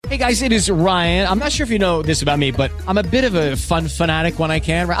Hey guys, it is Ryan. I'm not sure if you know this about me, but I'm a bit of a fun fanatic when I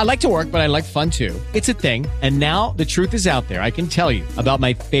can. I like to work, but I like fun too. It's a thing. And now the truth is out there. I can tell you about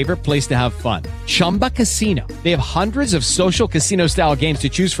my favorite place to have fun. Chumba Casino. They have hundreds of social casino style games to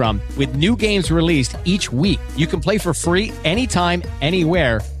choose from with new games released each week. You can play for free anytime,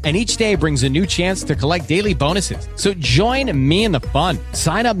 anywhere. And each day brings a new chance to collect daily bonuses. So join me in the fun.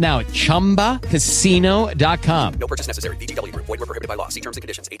 Sign up now at ChumbaCasino.com. No purchase necessary. VGW Group. Void where prohibited by law. See terms and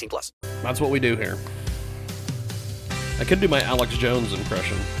conditions. 18+. That's what we do here. I could do my Alex Jones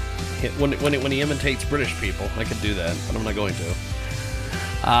impression. When he imitates British people, I could do that, but I'm not going to.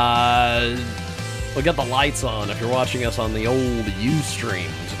 We got the lights on if you're watching us on the old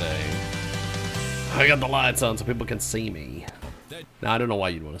Ustream today. I got the lights on so people can see me. Now, I don't know why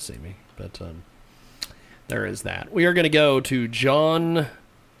you'd want to see me, but there is that. We are going to go to John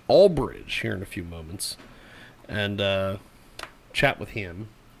Albridge here in a few moments and chat with him.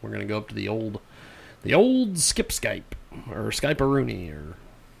 We're going to go up to the old skip Skype, or Skype-a-rooney, or...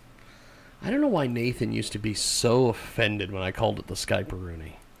 I don't know why Nathan used to be so offended when I called it the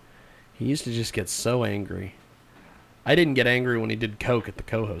Skype-a-rooney. He used to just get so angry. I didn't get angry when he did coke at the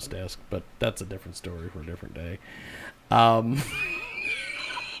co-host desk, but that's a different story for a different day.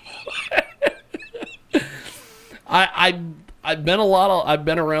 I've been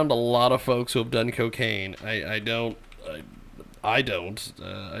around a lot of folks who have done cocaine. I don't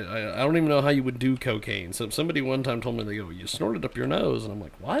even know how you would do cocaine. So somebody one time told me, they go, "You snorted up your nose," and I'm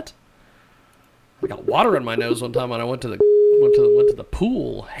like, "What?" I got water in my nose one time when I went to the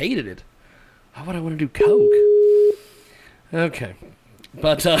pool. Hated it. Why would I want to do coke? Okay,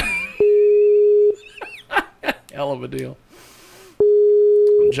 but hell of a deal.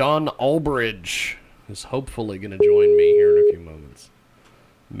 John Albridge is hopefully going to join me here in a few moments.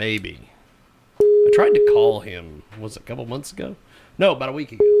 Maybe. I tried to call him, was it a couple months ago? No, about a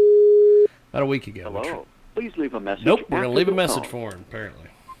week ago. Hello. Please leave a message. Nope, we're going to leave a message for him, apparently.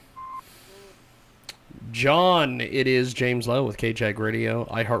 John, it is James Lowe with KJAG Radio,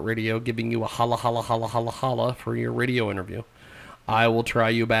 iHeartRadio, giving you a holla, holla, holla, holla, holla for your radio interview. I will try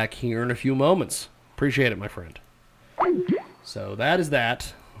you back here in a few moments. Appreciate it, my friend. So that is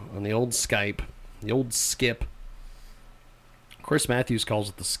that on the old Skype, the old skip. Chris Matthews calls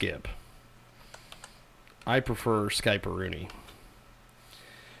it the skip. I prefer Skype-a-rooney.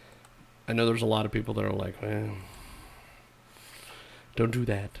 I know there's a lot of people that are like, well, don't do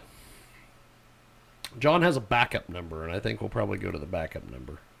that. John has a backup number, and I think we'll probably go to the backup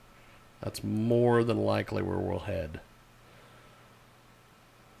number. That's more than likely where we'll head.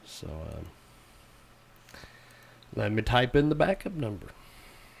 So, let me type in the backup number.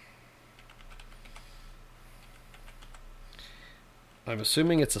 I'm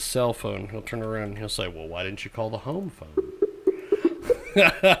assuming it's a cell phone. He'll turn around and he'll say, "Well, why didn't you call the home phone?"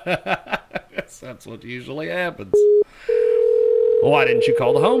 That's what usually happens. "Well, why didn't you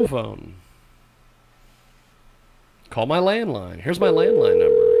call the home phone?" "Call my landline. Here's my landline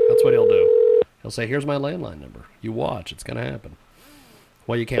number." That's what he'll do. He'll say, "Here's my landline number." You watch. It's going to happen.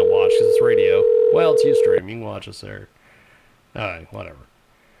 Well, you can't watch because it's radio. Well, it's Ustream. You can watch us there. All right, whatever.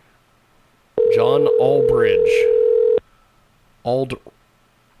 John Albridge. Aldridge.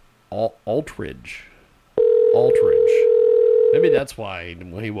 Maybe that's why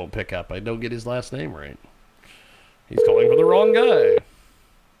he won't pick up. I don't get his last name right. He's calling for the wrong guy.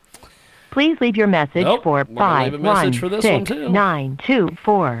 Please leave your message for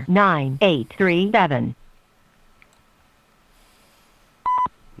 516-924-9837.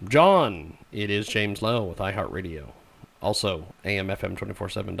 John, it is James Lowe with iHeartRadio. Also,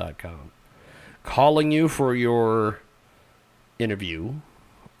 AMFM247.com. Calling you for your interview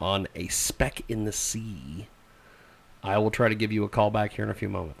on A Speck in the Sea. I will try to give you a call back here in a few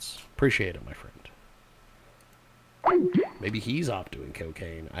moments. Appreciate it, my friend. Maybe he's off doing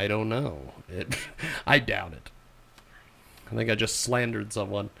cocaine. I don't know. I doubt it. I think I just slandered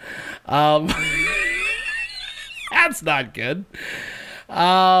someone. That's not good.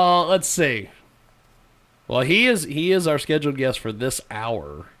 Let's see. Well, he is our scheduled guest for this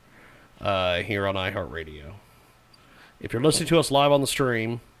hour here on iHeartRadio. If you're listening to us live on the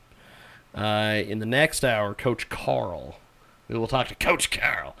stream, in the next hour, Coach Carl. We will talk to Coach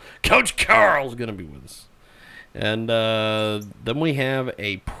Carl. Coach Carl's going to be with us. And then we have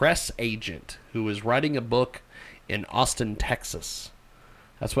a press agent who is writing a book in Austin, Texas.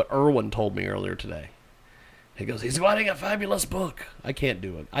 That's what Erwin told me earlier today. He goes, he's writing a fabulous book. I can't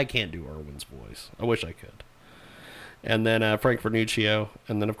do it. I can't do Erwin's voice. I wish I could. And then Frank Vernuccio.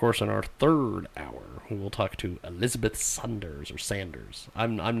 And then, of course, in our third hour, we will talk to Elizabeth Sanders.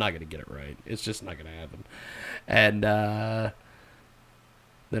 I'm not going to get it right. It's just not going to happen. And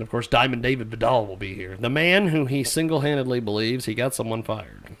Then, of course, Diamond David Vidal will be here. The man who he single-handedly believes he got someone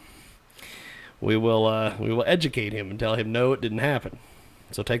fired. We will educate him and tell him, no, it didn't happen.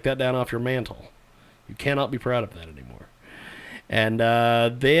 So take that down off your mantle. You cannot be proud of that anymore. And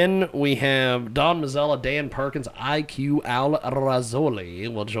then we have Don Mazzella, Dan Perkins, IQ Al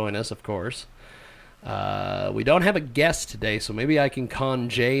Razzoli will join us, of course. We don't have a guest today, so maybe I can con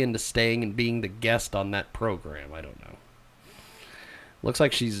Jay into staying and being the guest on that program. I don't know. Looks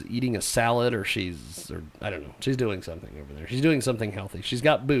like she's eating a salad, or I don't know. She's doing something over there. She's doing something healthy. She's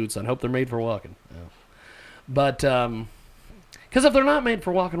got boots. I hope they're made for walking. Oh. But, because if they're not made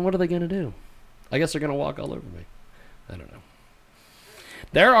for walking, what are they going to do? I guess they're going to walk all over me. I don't know.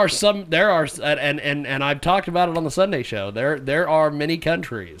 There are, and I've talked about it on the Sunday show. There are many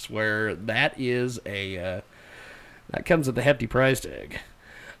countries where that is that comes with a hefty price tag.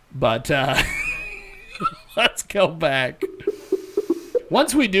 But, let's go back.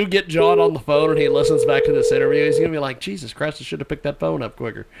 Once we do get John on the phone and he listens back to this interview, he's going to be like, Jesus Christ, I should have picked that phone up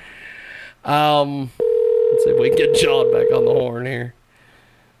quicker. Let's see if we can get John back on the horn here.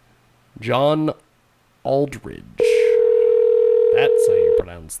 John Aldridge. That's how you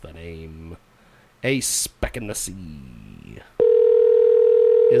pronounce the name. A Speck in the Sea.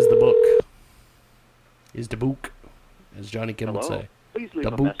 Is the book. Is the book, as Johnny Kim would say. Please leave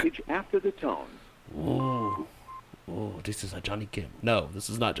a message after the tone. Ooh. Oh, this is a Johnny Kim. No, this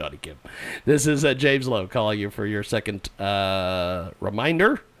is not Johnny Kim. This is James Lowe calling you for your second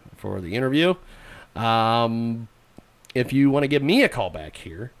reminder for the interview. If you want to give me a call back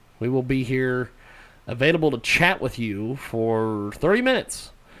here, we will be here available to chat with you for 30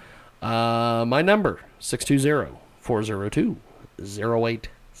 minutes. My number,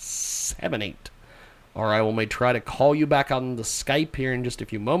 620-402-0878. Or I may try to call you back on the Skype here in just a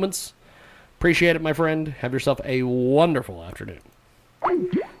few moments. Appreciate it, my friend. Have yourself a wonderful afternoon.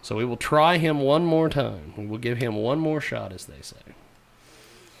 So we will try him one more time. We will give him one more shot, as they say.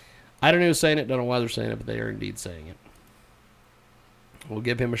 I don't know who's saying it. Don't know why they're saying it, but they are indeed saying it. We'll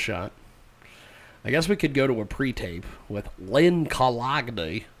give him a shot. I guess we could go to a pre-tape with Lynn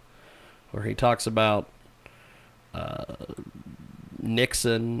Kalagny, where he talks about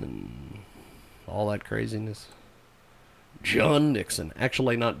Nixon and all that craziness. John Nixon.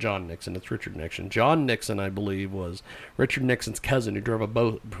 Actually, not John Nixon. It's Richard Nixon. John Nixon, I believe, was Richard Nixon's cousin who drove a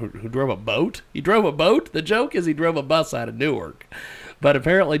boat. Who drove a boat? He drove a boat? The joke is he drove a bus out of Newark. But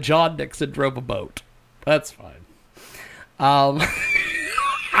apparently John Nixon drove a boat. That's fine. I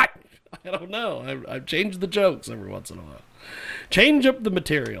don't know. I've changed the jokes every once in a while. Change up the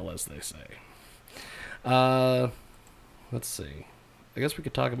material, as they say. Let's see. I guess we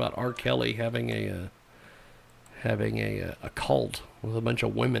could talk about R. Kelly having a cult with a bunch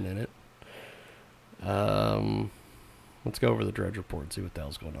of women in it. Let's go over the Drudge Report and see what the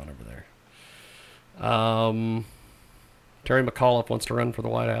hell's going on over there. Terry McAuliffe wants to run for the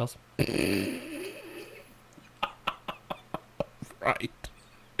White House. Right.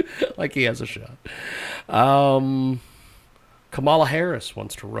 Like he has a shot. Kamala Harris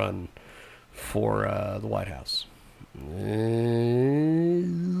wants to run for the White House. I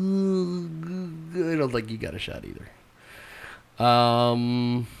don't think you got a shot either.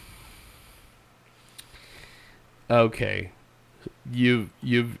 Okay.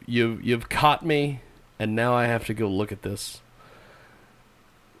 You've caught me, and now I have to go look at this.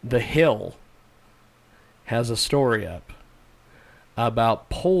 The Hill has a story up about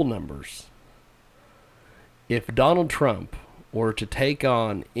poll numbers. If Donald Trump were to take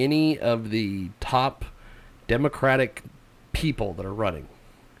on any of the top Democratic people that are running,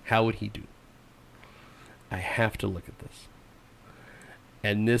 how would he do? I have to look at this.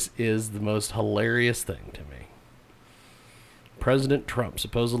 And this is the most hilarious thing to me. President Trump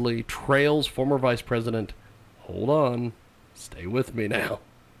supposedly trails former Vice President, hold on, stay with me now,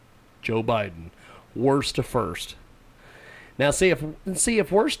 Joe Biden, worst to first. Now, see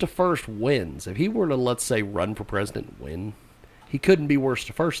if worst to first wins, if he were to, let's say, run for president and win, he couldn't be worst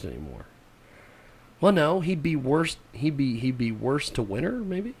to first anymore. Well, no, he'd be worst. He'd be worst to winner,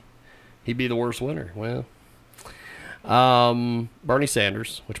 maybe. He'd be the worst winner. Well, Bernie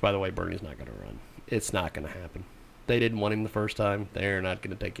Sanders, which, by the way, Bernie's not going to run. It's not going to happen. They didn't want him the first time. They're not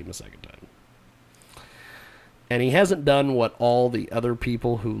going to take him a second time. And he hasn't done what all the other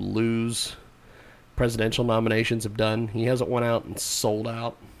people who lose presidential nominations have done. He hasn't went out and sold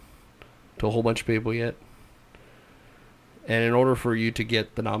out to a whole bunch of people yet. And in order for you to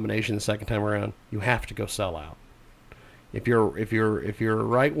get the nomination the second time around, you have to go sell out. If you're a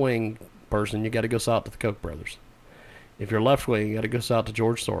right wing person, you got to go sell out to the Koch brothers. If you're left wing, you got to go sell out to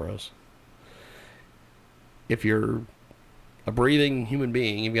George Soros. If you're a breathing human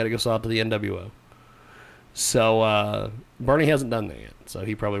being, you've got to go south to the NWO. So Bernie hasn't done that yet, so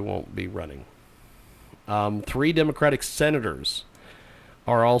he probably won't be running. 3 Democratic senators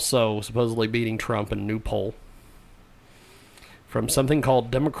are also supposedly beating Trump in a new poll from something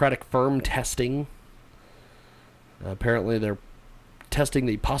called Democratic Firm Testing. Apparently, they're testing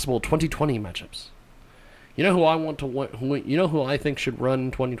the possible 2020 matchups. You know who I want to win? You know who I think should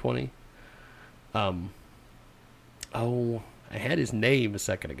run 2020? I had his name a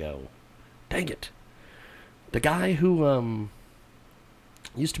second ago. Dang it. The guy who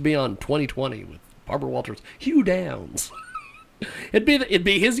used to be on 2020 with Barbara Walters, Hugh Downs. It'd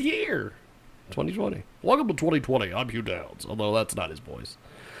be his year, 2020. Welcome to 2020. I'm Hugh Downs, although that's not his voice.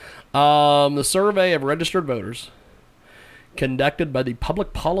 The survey of registered voters conducted by the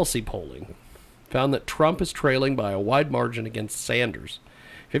Public Policy Polling found that Trump is trailing by a wide margin against Sanders,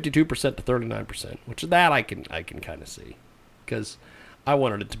 52% to 39%, which that I can kind of see, because I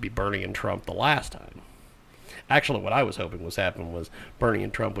wanted it to be Bernie and Trump the last time. Actually, what I was hoping was happen was Bernie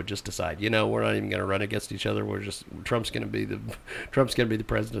and Trump would just decide, we're not even going to run against each other. Trump's going to be the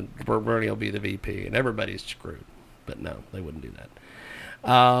president. Bernie will be the VP, and everybody's screwed. But no, they wouldn't do that.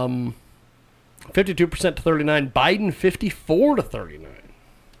 52% to 39. Biden 54 to 39.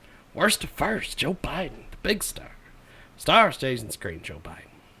 Worst to first. Joe Biden, the big star. Star stays on screen. Joe Biden.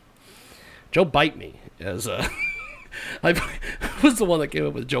 Joe Bite Me as I was the one that came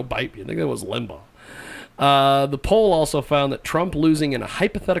up with Joe Bite Me. I think that was Limbaugh. The poll also found that Trump losing in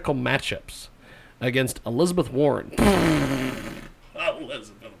hypothetical matchups against Elizabeth Warren.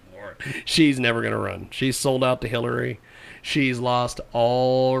 Elizabeth Warren. She's never going to run. She's sold out to Hillary. She's lost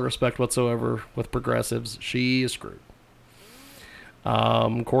all respect whatsoever with progressives. She is screwed.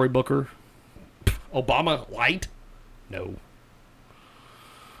 Cory Booker. Obama light? No.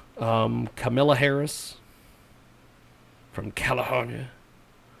 Kamala Harris from California.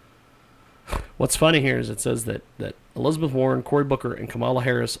 What's funny here is it says that Elizabeth Warren, Cory Booker, and Kamala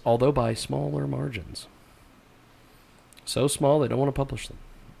Harris, although by smaller margins. So small they don't want to publish them.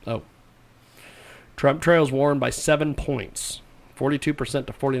 Oh. Trump trails Warren by 7 points, 42%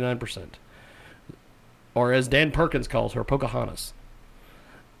 to 49%. Or as Dan Perkins calls her, Pocahontas.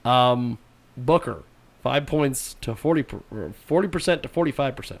 Booker, 5 points to 40% to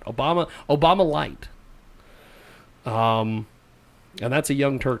 45%. Obama light. And that's a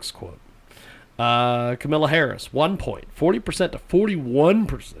Young Turks quote. Kamala Harris, 1 point, 40% to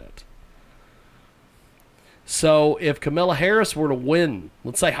 41%. So if Kamala Harris were to win,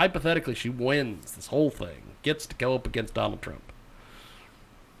 let's say hypothetically she wins this whole thing, gets to go up against Donald Trump,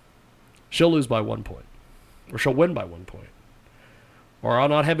 she'll lose by 1 point. Or she'll win by 1 point. Or I'll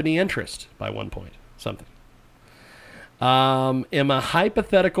not have any interest by 1 point. Something. In a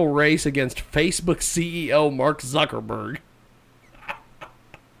hypothetical race against Facebook CEO Mark Zuckerberg,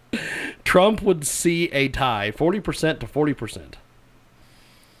 Trump would see a tie, 40% to 40%.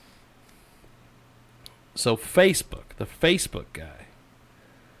 So Facebook, the Facebook guy,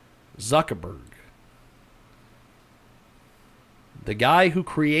 Zuckerberg, the guy who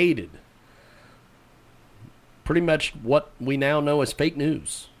created pretty much what we now know as fake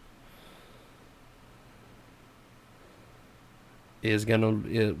news,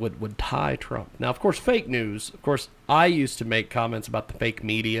 would tie Trump. Now, of course, fake news. Of course, I used to make comments about the fake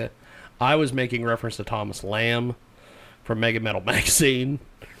media. I was making reference to Thomas Lamb from Mega Metal Magazine,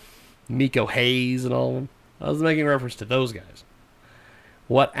 Miko Hayes, and all of them. I was making reference to those guys.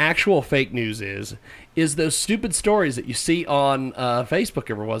 What actual fake news is those stupid stories that you see on Facebook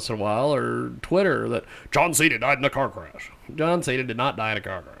every once in a while, or Twitter, that John Cena died in a car crash. John Cena did not die in a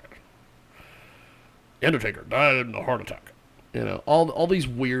car crash. Undertaker died in a heart attack. All these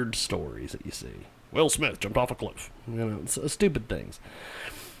weird stories that you see. Will Smith jumped off a cliff. Stupid things.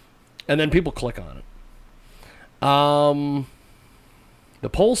 And then people click on it. The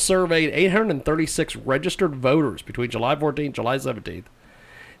poll surveyed 836 registered voters between July 14th and July 17th.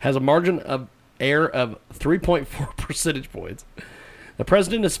 Has a margin of error of 3.4 percentage points. The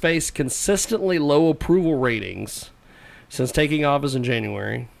president has faced consistently low approval ratings since taking office in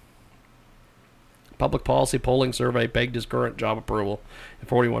January. Public policy polling survey pegged his current job approval at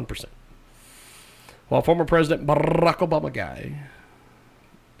 41%. While former President Barack Obama guy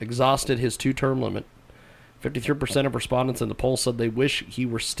exhausted his 2-term limit, 53% of respondents in the poll said they wish he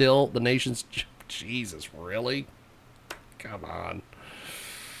were still the nation's... Jesus, really? Come on.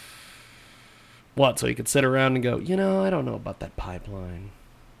 What, so he could sit around and go, I don't know about that pipeline.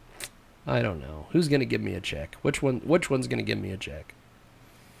 I don't know. Who's going to give me a check? Which one's going to give me a check?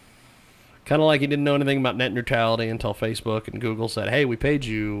 Kind of like he didn't know anything about net neutrality until Facebook and Google said, hey, we paid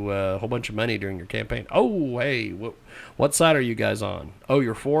you a whole bunch of money during your campaign. Oh, hey, what side are you guys on? Oh,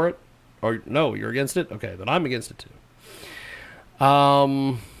 you're for it? Or no, you're against it? Okay, then I'm against it too.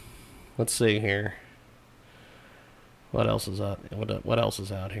 Let's see here. What else is out? What else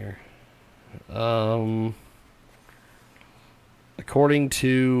is out here? According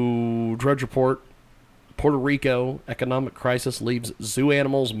to Drudge Report, Puerto Rico economic crisis leaves zoo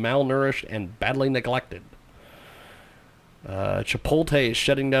animals malnourished and badly neglected. Chipotle is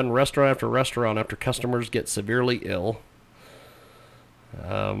shutting down restaurant after restaurant after customers get severely ill.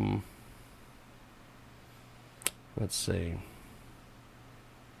 Let's see.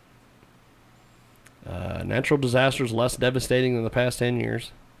 Natural disasters less devastating than the past 10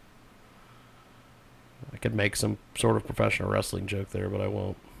 years. I could make some sort of professional wrestling joke there, but I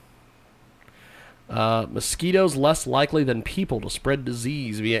won't. Mosquitoes less likely than people to spread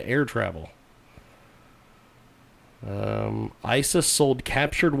disease via air travel. ISIS sold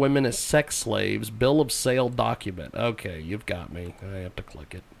captured women as sex slaves. Bill of sale document. Okay, you've got me. I have to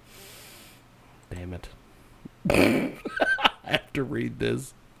click it. Damn it. I have to read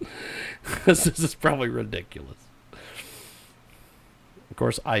this. This is probably ridiculous. Of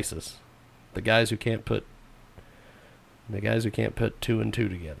course, ISIS. The guys who can't put two and two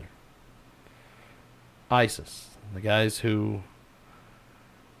together. ISIS. The guys who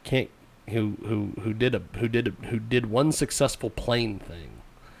can't who did one successful plane thing.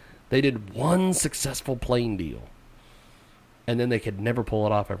 They did one successful plane deal. And then they could never pull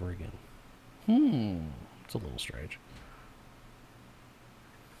it off ever again. It's a little strange.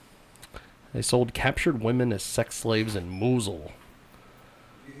 They sold captured women as sex slaves in Mosul.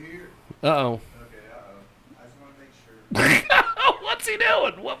 You hear? Uh-oh. Okay, I just want to make sure. What's he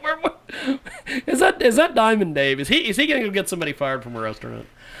doing? What is that Diamond Dave? Is he going to go get somebody fired from a restaurant?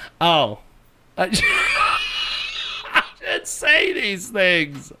 Oh. I should say these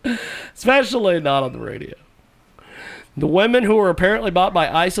things. Especially not on the radio. The women who were apparently bought by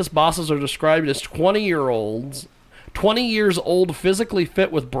ISIS bosses are described as 20 years old, physically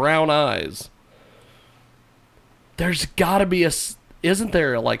fit with brown eyes. There's got to be isn't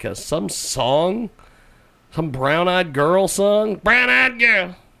there like some song? Some brown-eyed girl song? Brown-eyed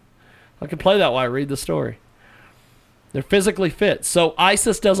girl. I can play that while I read the story. They're physically fit. So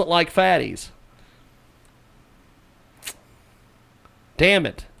ISIS doesn't like fatties. Damn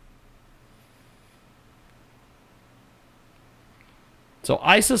it. So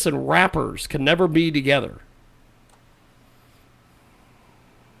ISIS and rappers can never be together.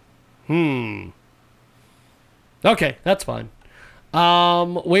 Okay, that's fine. We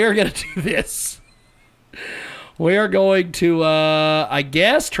are going to do this. We are going to, I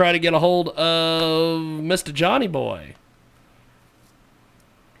guess, try to get a hold of Mr. Johnny Boy.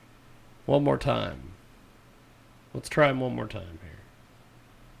 One more time. Let's try him one more time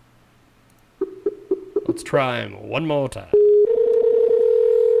here. Let's try him one more time.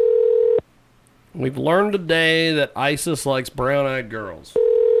 We've learned today that ISIS likes brown-eyed girls.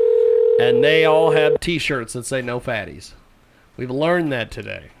 And they all have t-shirts that say no fatties. We've learned that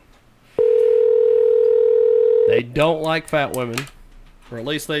today. They don't like fat women. Or at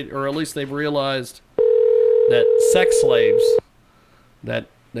least they've realized that sex slaves, that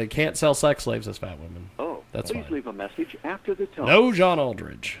they can't sell sex slaves as fat women. Oh, that's please fine. leave a message after the tone. No John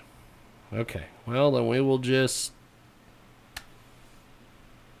Aldridge. Okay. Well, then we will just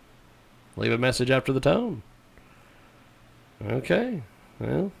leave a message after the tone. Okay.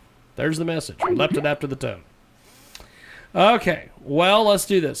 Well, there's the message. We left it after the tone. Okay. Well, let's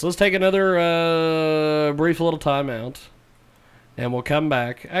do this. Let's take another brief little timeout. And we'll come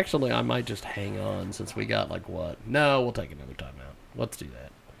back. Actually, I might just hang on since we got like what? No, we'll take another timeout. Let's do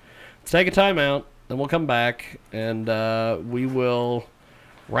that. Let's take a timeout. Then we'll come back. And we will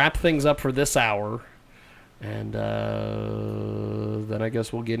wrap things up for this hour. And then I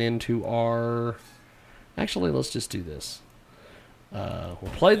guess we'll get into our... Actually, let's just do this.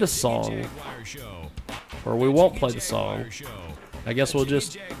 We'll play the song. Or we won't play the song. I guess we'll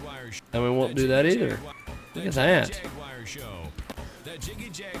just... And we won't do that either. Look at that.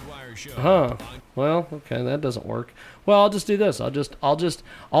 Huh. Well, okay, that doesn't work. Well, I'll just do this. I'll just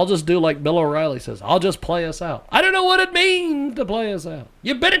do like Bill O'Reilly says. I'll just play us out. I don't know what it means to play us out.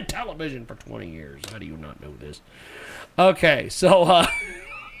 You've been in television for 20 years. How do you not know this? Okay, so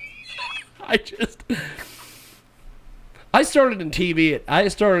I started in TV. I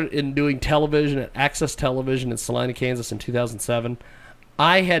started in doing television at Access Television in Salina, Kansas in 2007.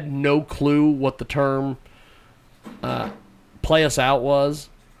 I had no clue what the term play us out was.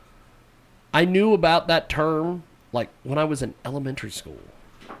 I knew about that term like when I was in elementary school.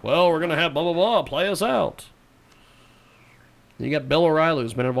 Well, we're going to have blah, blah, blah. Play us out. You got Bill O'Reilly,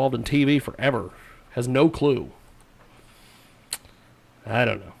 who's been involved in TV forever. Has no clue. I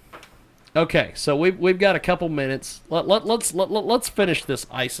don't know. Okay, so we've got a couple minutes. Let's finish this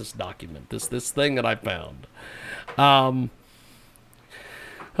ISIS document. This thing that I found.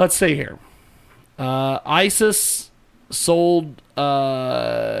 Let's see here. ISIS sold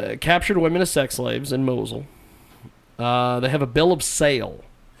captured women as sex slaves in Mosul. They have a bill of sale.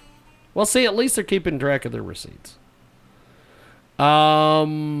 Well, see, at least they're keeping track of their receipts.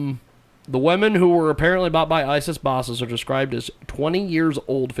 The women who were apparently bought by ISIS bosses are described as 20 years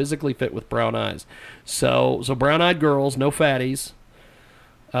old, physically fit with brown eyes. So brown-eyed girls, no fatties.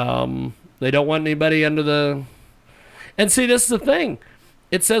 They don't want anybody under the... And see, this is the thing.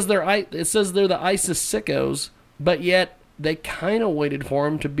 It says they're the ISIS sickos, but yet they kind of waited for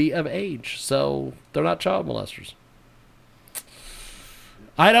them to be of age. So they're not child molesters.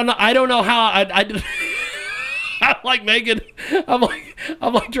 I don't know how I did... I'm like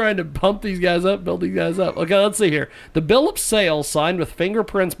trying to pump these guys up, build these guys up. Okay, let's see here. The bill of sale signed with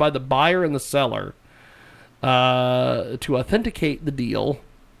fingerprints by the buyer and the seller to authenticate the deal.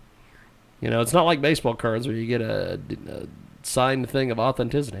 You know, it's not like baseball cards where you get a signed thing of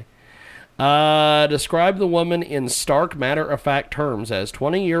authenticity. Describe the woman in stark matter-of-fact terms as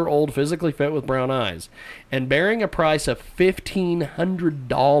 20-year-old, physically fit with brown eyes, and bearing a price of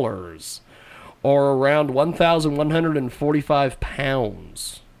 $1,500. Or around 1,145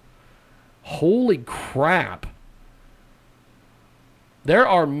 pounds. Holy crap. There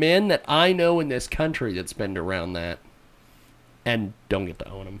are men that I know in this country that spend around that and don't get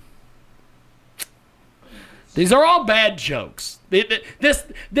to own them. These are all bad jokes. This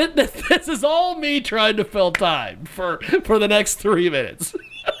is all me trying to fill time for the next 3 minutes.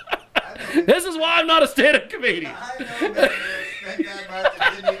 This is why I'm not a stand-up comedian. I know that you spent that much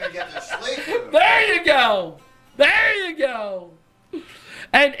and didn't even get to sleep. There you go. There you go.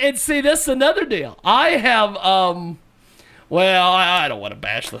 And see, this is another deal. I have, well, I don't want to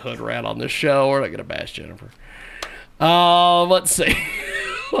bash the hood rat on this show. We're not going to bash Jennifer. Let's see.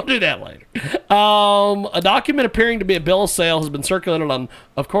 We'll do that later. A document appearing to be a bill of sale has been circulated on,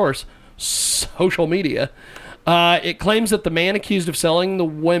 of course, social media. It claims that the man accused of selling the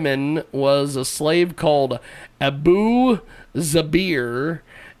women was a slave called Abu Zabir,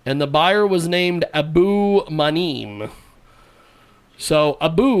 and the buyer was named Abu Manim. So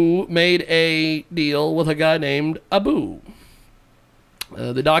Abu made a deal with a guy named Abu.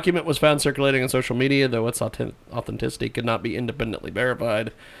 The document was found circulating on social media, though its authenticity could not be independently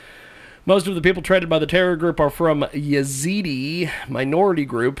verified. Most of the people traded by the terror group are from Yazidi minority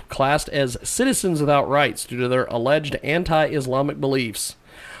group classed as citizens without rights due to their alleged anti-Islamic beliefs.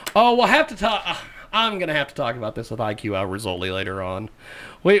 Oh, we'll have to talk. I'm going to have to talk about this with IQ Al Rizzoli later on.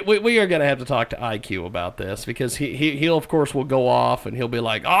 We are going to have to talk to IQ about this because he'll of course will go off and he'll be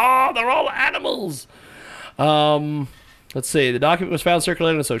like, oh, they're all animals. Let's see. The document was found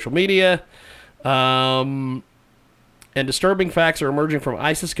circulating on social media. And disturbing facts are emerging from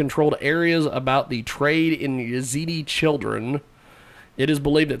ISIS-controlled areas about the trade in Yazidi children. It is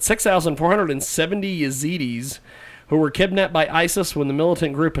believed that 6,470 Yazidis who were kidnapped by ISIS when the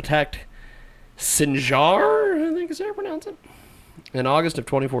militant group attacked Sinjar, I think is how you pronounce it, in August of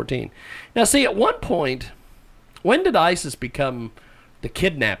 2014. Now, see, at one point, when did ISIS become the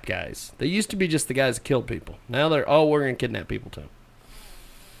kidnap guys? They used to be just the guys that killed people. Now they're, we're going to kidnap people too.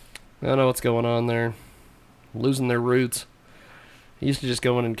 I don't know what's going on there. Losing their roots. He used to just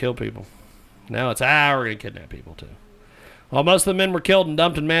go in and kill people. Now it's, we're going to kidnap people too. While most of the men were killed and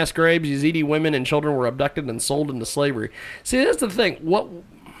dumped in mass graves, Yazidi women and children were abducted and sold into slavery. See, that's the thing. What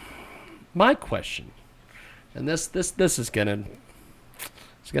my question, and this is gonna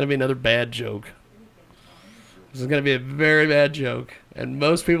be another bad joke. This is gonna be a very bad joke, and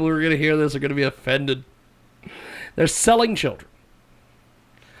most people who are gonna hear this are gonna be offended. They're selling children.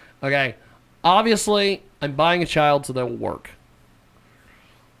 Okay, obviously, I'm buying a child so they will work.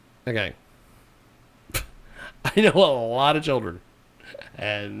 Okay. I know a lot of children,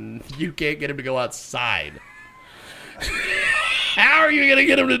 and you can't get them to go outside. How are you going to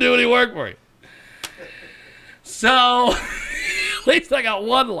get them to do any work for you? So, at least I got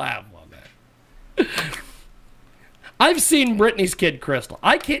one laugh on that. I've seen Brittany's kid, Crystal.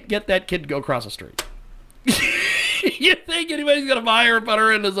 I can't get that kid to go across the street. You think anybody's going to buy her and put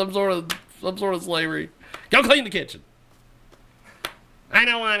her into some sort of slavery? Go clean the kitchen. I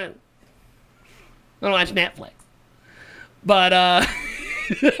don't want it. I don't watch Netflix. But,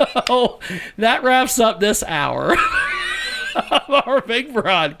 that wraps up this hour of our big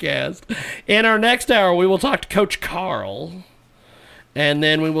broadcast. In our next hour, we will talk to Coach Carl And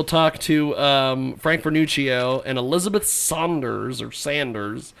then we will talk to Frank Vernuccio and Elizabeth Sanders.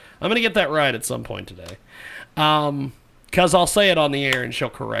 I'm going to get that right at some point today. Because I'll say it on the air and she'll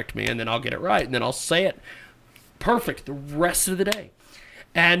correct me, and then I'll get it right, and then I'll say it perfect the rest of the day.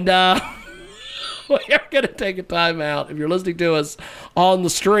 And we are going to take a time out. If you're listening to us on the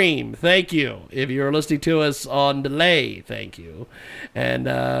stream, thank you. If you're listening to us on delay, thank you.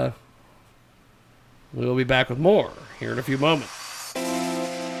 And we'll be back with more here in a few moments.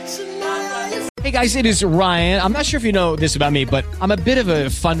 Hey guys, it is Ryan. I'm not sure if you know this about me, but I'm a bit of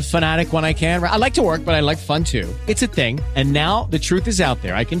a fun fanatic when I can. I like to work, but I like fun too. It's a thing. And now the truth is out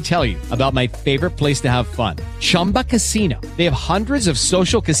there. I can tell you about my favorite place to have fun. Chumba Casino. They have hundreds of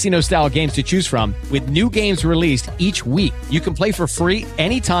social casino style games to choose from with new games released each week. You can play for free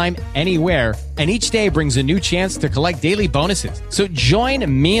anytime, anywhere. And each day brings a new chance to collect daily bonuses. So join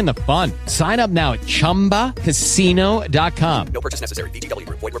me in the fun. Sign up now at ChumbaCasino.com. No purchase necessary. VGW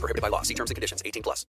Group. Void where prohibited by law. See terms and conditions. 18+.